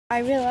I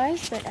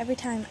realized that every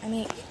time I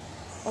make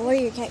a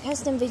Warrior Cat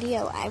custom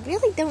video, I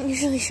really don't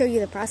usually show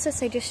you the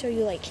process. I just show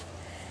you like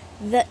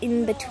the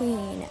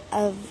in-between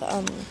of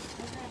an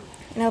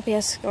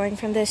LPS going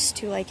from this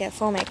to like a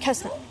full made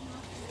custom.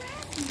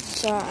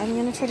 So I'm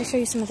going to try to show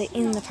you some of the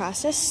in the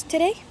process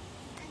today.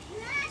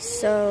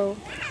 So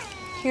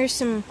here's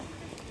some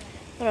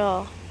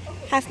little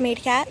half-made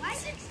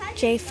cats,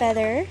 Jay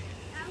Feather,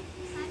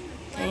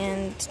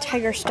 and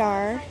Tiger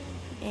Star,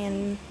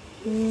 and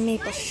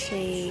Maple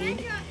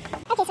Shade.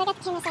 Okay, so I got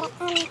the camera set up.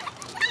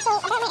 So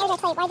about my air dry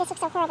clay, why this looks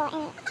so horrible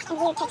and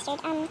weird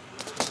textured. My air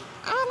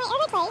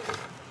dry clay,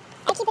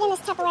 I keep it in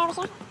this Tupperware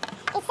over here.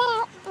 It set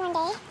out one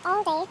day,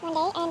 all day, one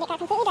day, and it got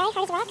completely dry,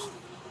 hard as a rock.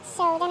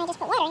 So then I just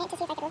put water in it to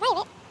see if I could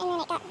revive it, and then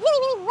it got really,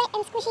 really wet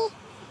and squishy.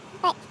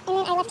 And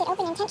then I left it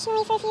open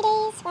intentionally for a few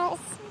days while it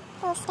was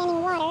full of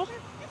standing water.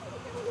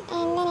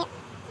 And then it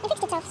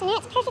fixed itself, so now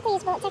it's perfectly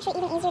usable. It's actually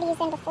even easier to use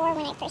than before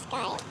when I first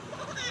got it.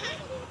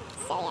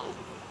 So yeah.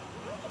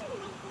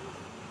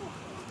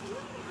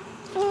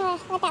 I'm going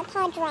to let that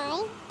pod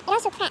dry. It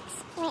also cracks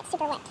when it's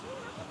super wet.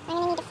 I'm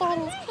going to need to fill in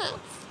these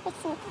cracks with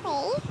some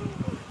clay.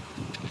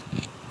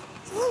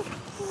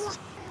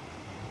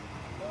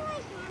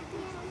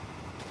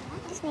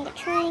 Just made a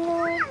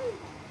triangle.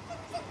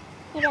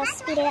 Maybe I'll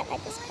speed it up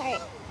at this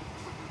part.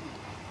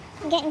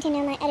 I'm getting to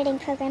know my editing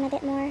program a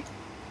bit more.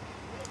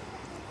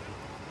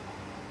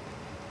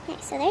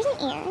 Okay, so there's an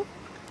ear.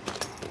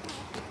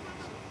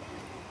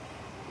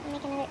 I'll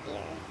make another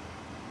ear.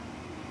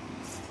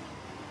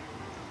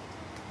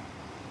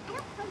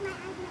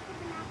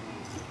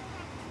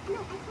 There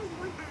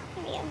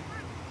we go.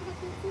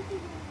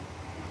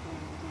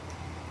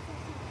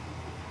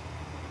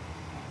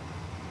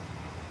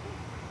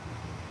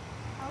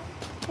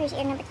 Here's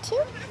ear number 2.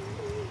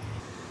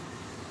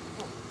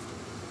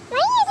 Why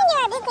are you using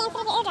your blue clay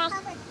instead of your air dry?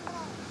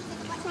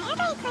 My air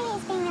dry clay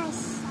is being really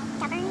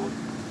stubborn at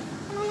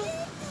the moment.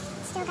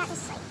 Still got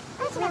this like,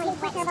 oh, it's really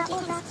wet about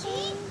texture.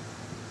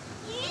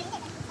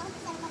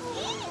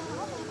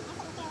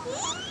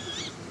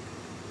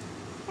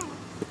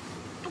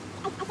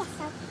 I guess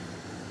so.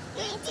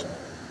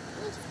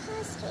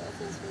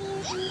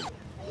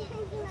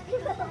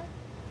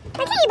 I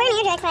can't burn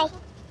air dry clay.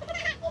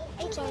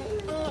 You can. I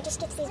mean, it just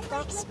gets these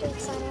black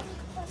streaks on it.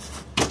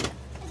 I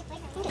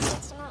think it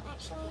sets them out,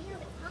 actually.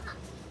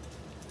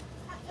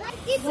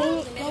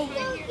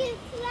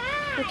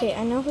 Okay,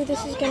 I know who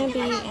this is going to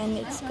be, and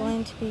it's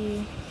going to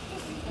be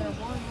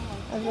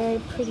a very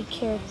pretty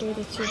character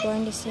that you're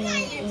going to see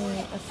in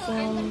a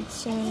film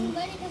soon.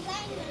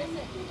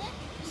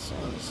 So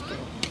I'm just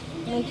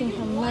making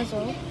her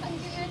muzzle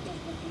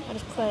out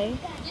of clay.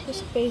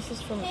 This base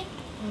is from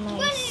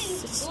my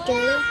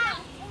sister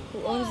who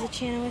owns the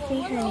channel with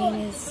me. Her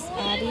name is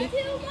Abby,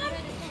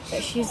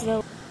 but she's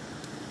the...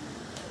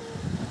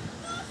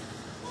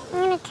 I'm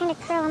going to kind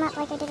of curl them up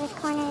like I did with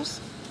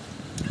corners.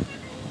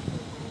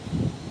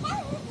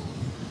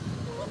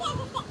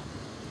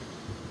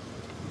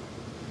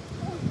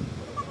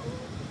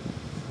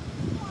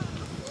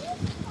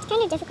 It's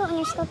kind of difficult when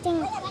you're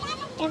sculpting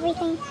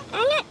everything.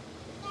 I'm not...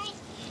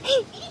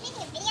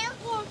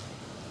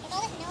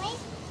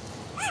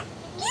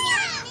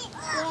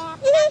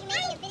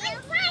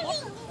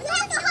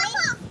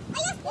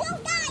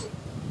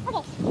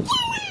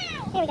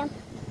 There we go.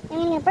 I'm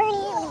going to burn it.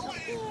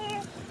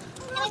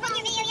 Have you put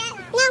your video yet?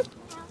 No.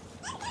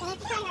 I'll have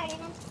to try harder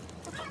then.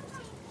 Okay.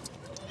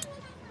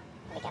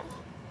 There we go.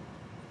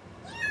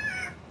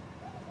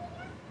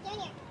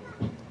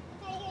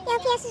 The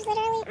LPS is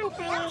literally on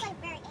fire.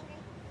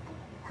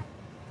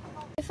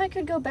 If I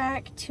could go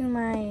back to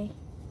my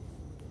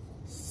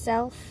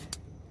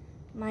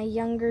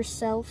younger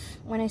self,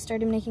 when I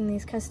started making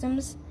these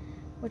customs,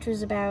 which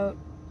was about,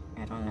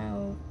 I don't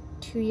know,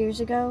 2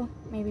 years ago,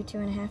 maybe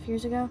 2.5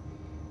 years ago.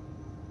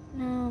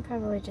 No,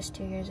 probably just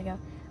 2 years ago.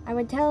 I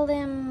would tell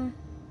them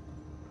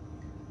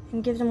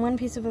and give them one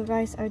piece of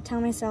advice. I would tell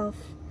myself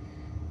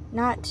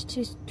not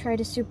to try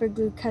to super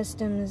glue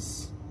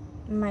customs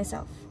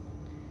myself,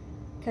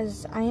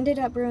 because I ended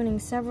up ruining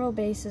several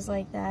bases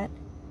like that.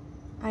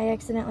 I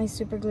accidentally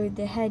super glued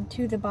the head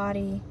to the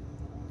body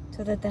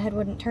so that the head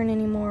wouldn't turn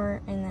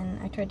anymore, and then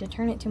I tried to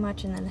turn it too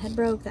much and then the head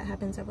broke. That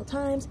happened several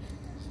times.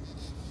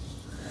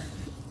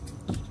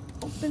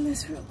 Open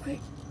this real quick.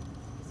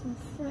 Some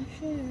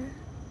fresh air.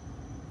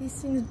 These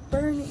things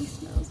burn. It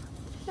smells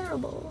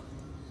terrible.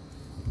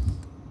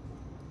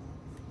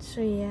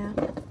 So yeah.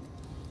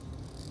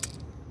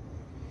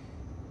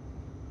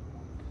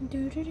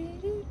 This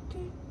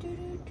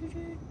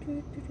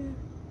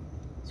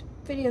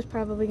video is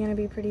probably going to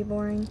be pretty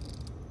boring.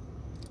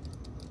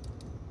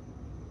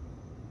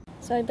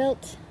 So I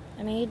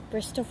made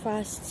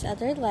bristlefrost's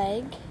other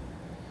leg,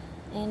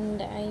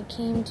 and I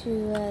came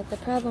to the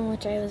problem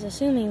which I was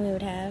assuming we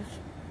would have.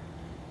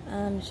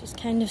 She's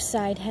kind of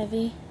side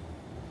heavy,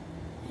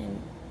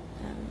 and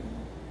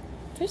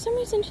for some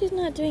reason she's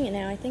not doing it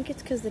now. I think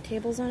it's because the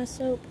table's on a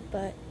slope,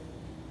 but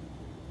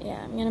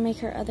yeah, I'm gonna make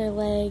her other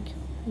leg,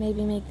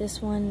 maybe make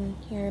this one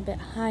here a bit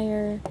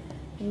higher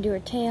and do her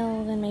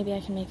tail, then maybe I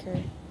can make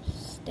her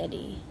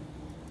steady.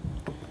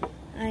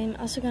 I'm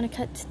also going to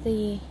cut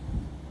the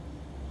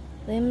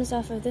limbs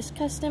off of this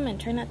custom and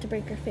try not to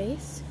break her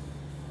face.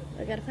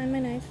 I gotta find my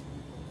knife,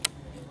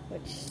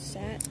 which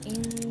sat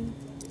in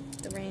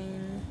the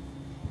rain.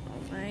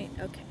 Alright,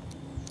 okay.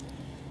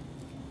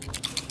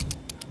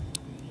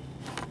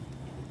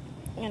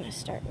 I'm gonna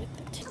start with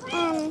the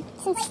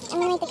Since I'm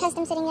gonna make the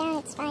custom sitting down,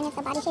 it's fine if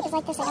the body shape is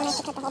like this. I don't have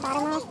to cut the whole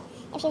bottom off.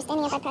 If she was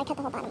standing up, I'd probably cut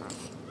the whole bottom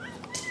off.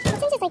 But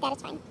since it's like that,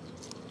 it's fine.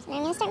 So now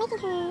I'm gonna start making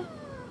her.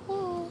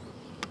 Yay.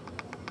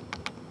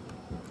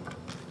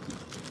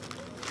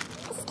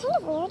 This is kind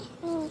of weird.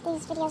 I mean,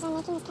 these videos I'm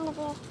making is kind of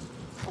weird.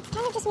 It's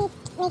kind of just me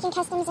making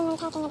customs and then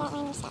talking about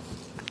random stuff.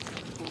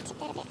 I'm gonna tip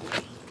that a bit more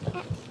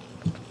up.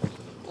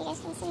 You guys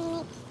can see me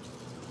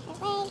make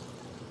her leg.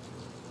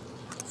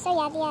 So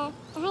yeah,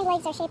 the hind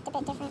legs are shaped a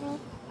bit differently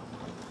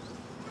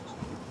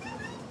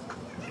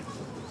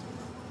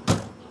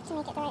to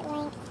make it the right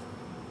length.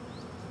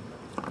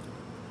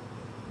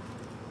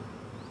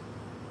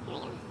 There we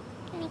go.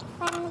 Gonna make it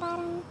flat on the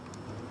bottom.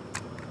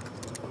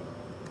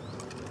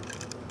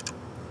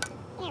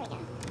 There we go.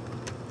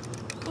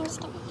 I'm just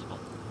gonna have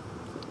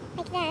it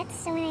like that,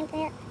 so when I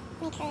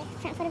make her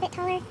front foot a bit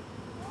taller,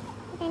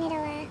 then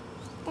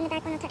then the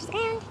back one will touch the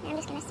ground. Now I'm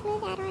just gonna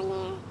smooth that on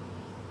there.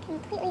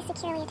 Completely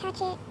securely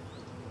attach it.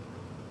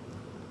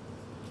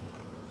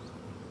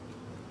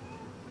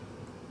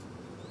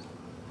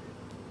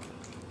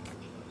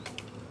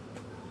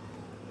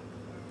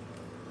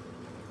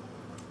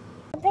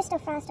 The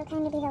bristlefrost will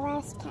kind of be the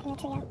last cat in the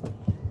trio.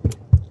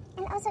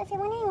 And also, if you're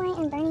wondering why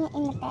I'm burning it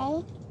in the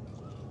bay,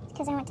 it's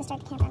because I want to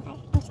start the camper on fire.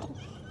 I'm just kidding.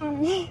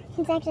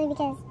 It's actually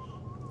because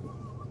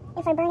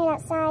if I burn it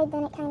outside,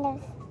 then it kind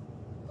of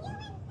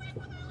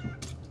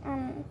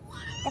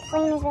the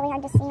flame is really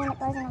hard to see and it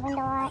blows in the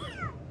window a lot.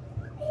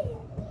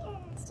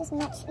 It's just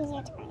much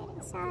easier to burn it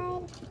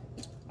inside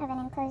of an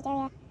enclosed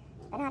area,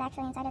 but not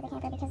actually inside of the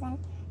camper, because then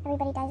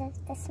everybody dies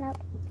of the smoke.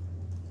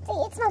 See,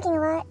 it's smoking a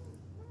lot.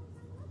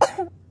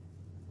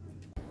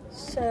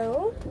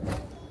 So,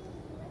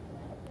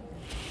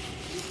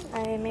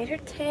 I made her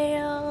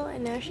tail,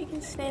 and now she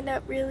can stand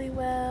up really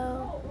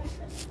well.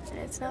 And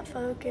it's not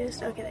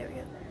focused. Okay, there we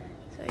go.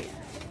 So yeah,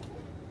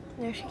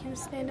 now she can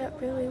stand up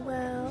really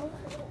well.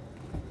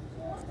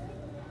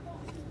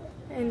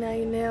 And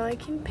now I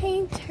can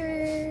paint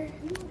her.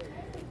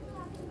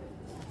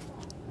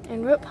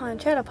 And Rootpaw and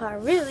Shadowpaw are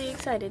really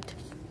excited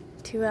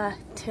to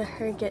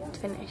her get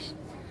finished.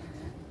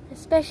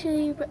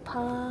 Especially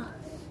Rootpaw.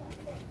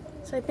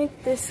 So I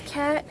think this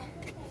cat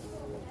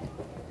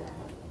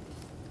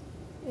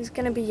is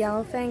gonna be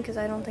Yellowfang, because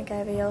I don't think I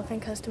have a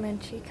Yellowfang custom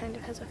and she kind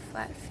of has a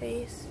flat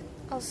face.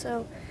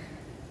 Also,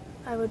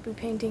 I would be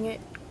painting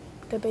it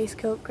the base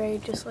coat gray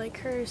just like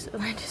her, so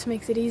that just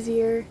makes it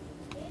easier.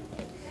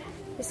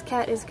 This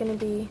cat is gonna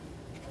be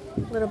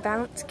Little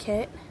Bounce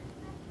Kit.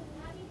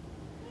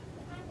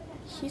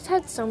 He's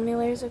had so many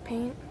layers of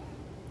paint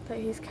that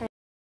he's kind of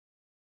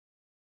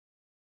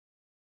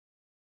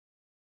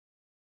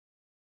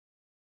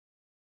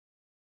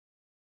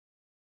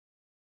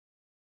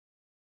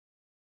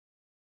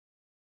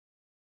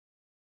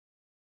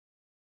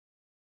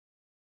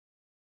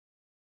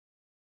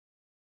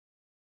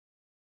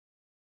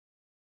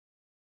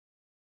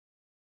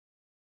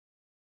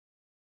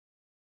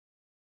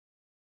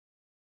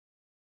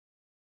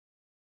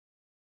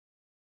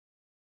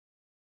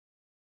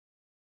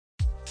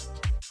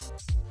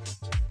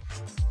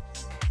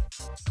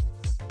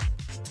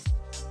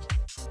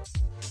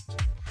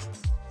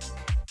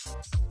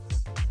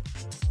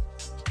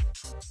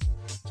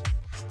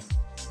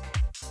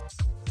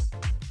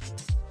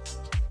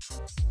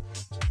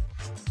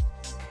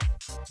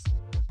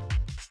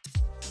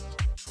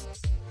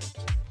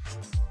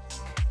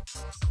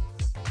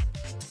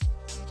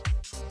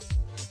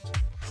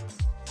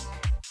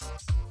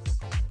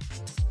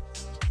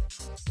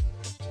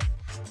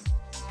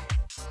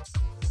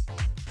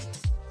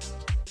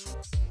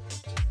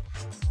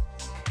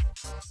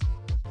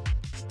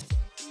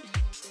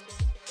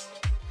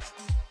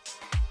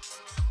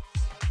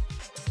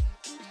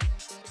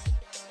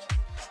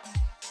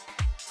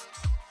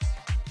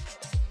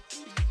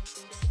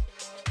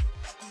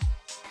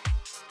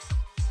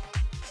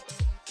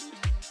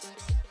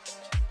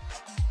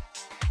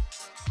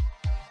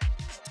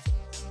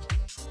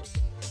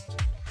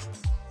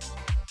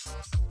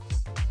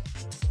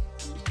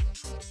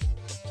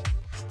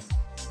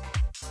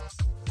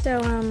So,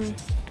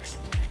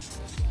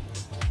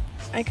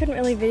 I couldn't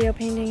really video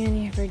painting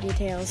any of her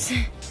details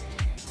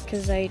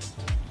because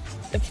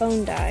the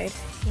phone died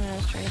when I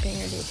was trying to paint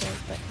her details,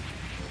 but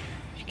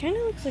she kind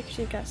of looks like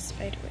she's got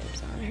spider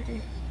webs on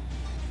her.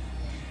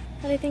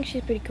 But I think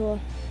she's pretty cool.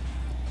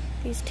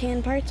 These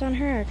tan parts on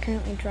her are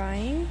currently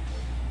drying,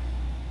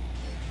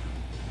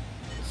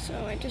 so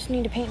I just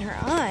need to paint her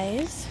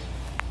eyes,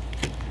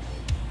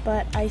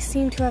 but I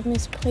seem to have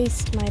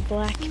misplaced my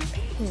black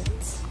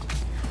paint.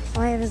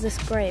 All I have is this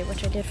gray,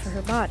 which I did for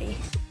her body.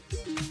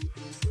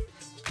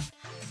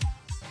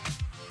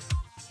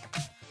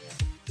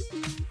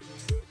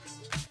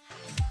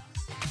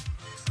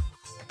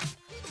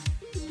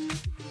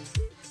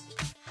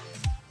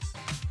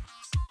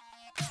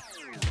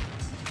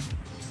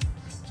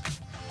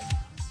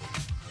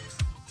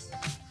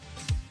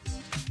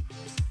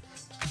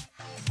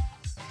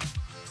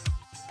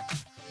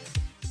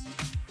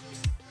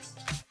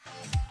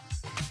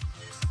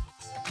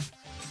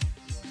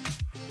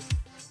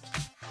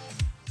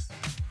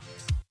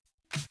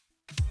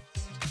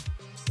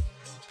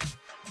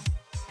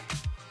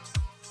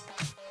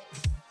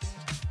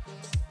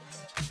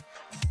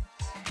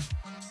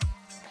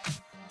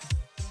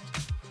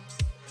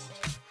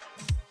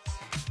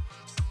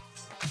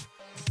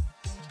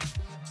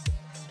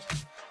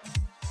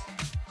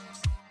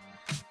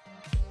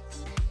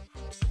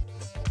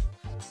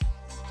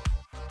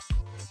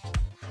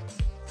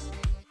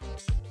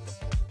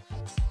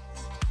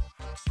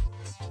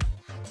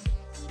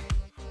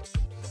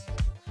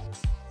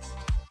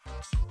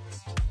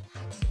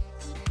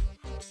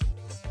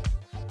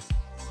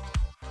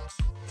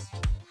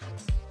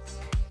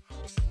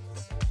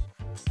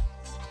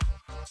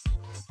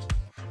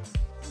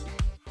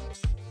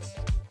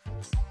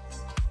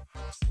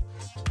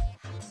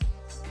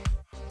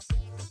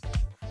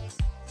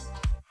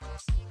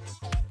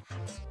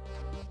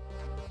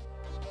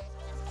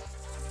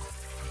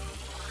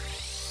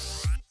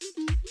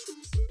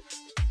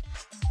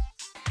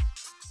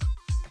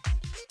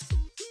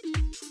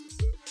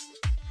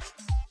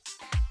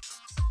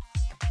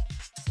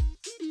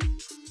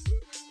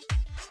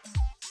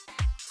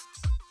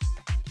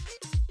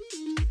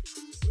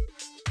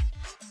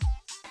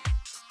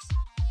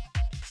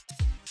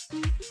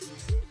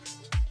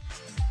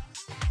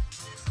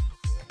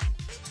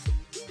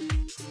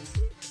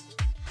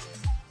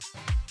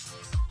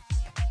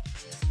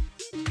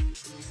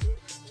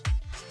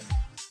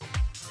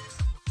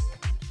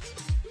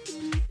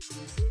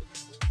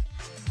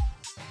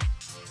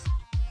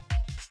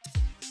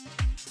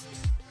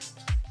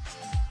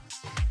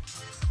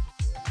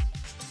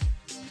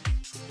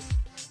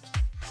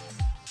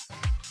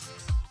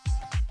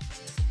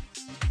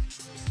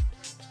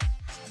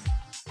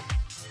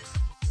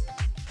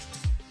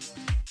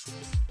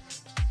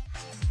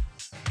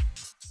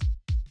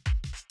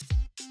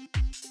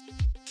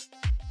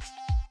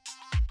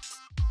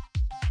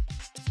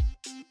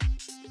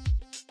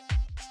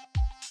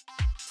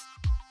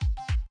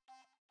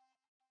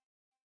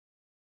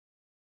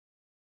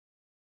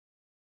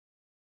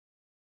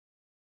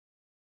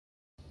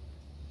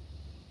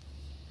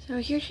 So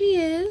here she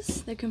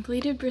is, the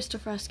completed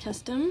bristlefrost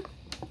custom.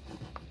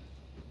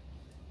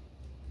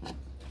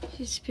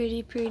 She's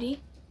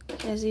pretty.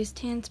 She has these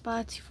tan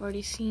spots. You've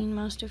already seen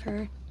most of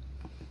her.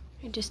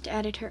 I just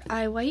added her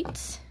eye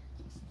whites.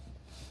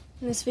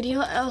 In this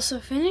video, I also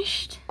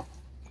finished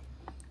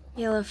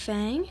Yellow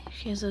Fang.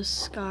 She has those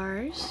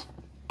scars.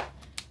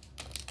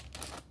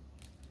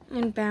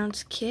 And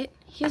Bounce Kit.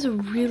 He has a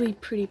really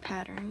pretty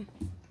pattern.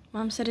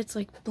 Mom said it's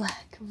like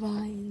black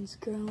vines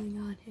growing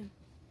on him.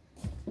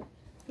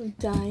 I'm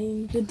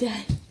dying to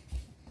death.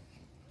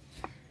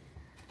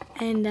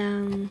 And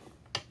I'm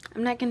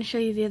not going to show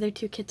you the other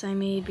two kits I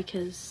made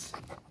because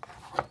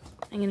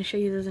I'm going to show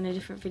you those in a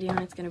different video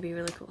and it's going to be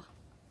really cool.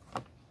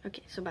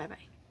 Okay, so bye-bye.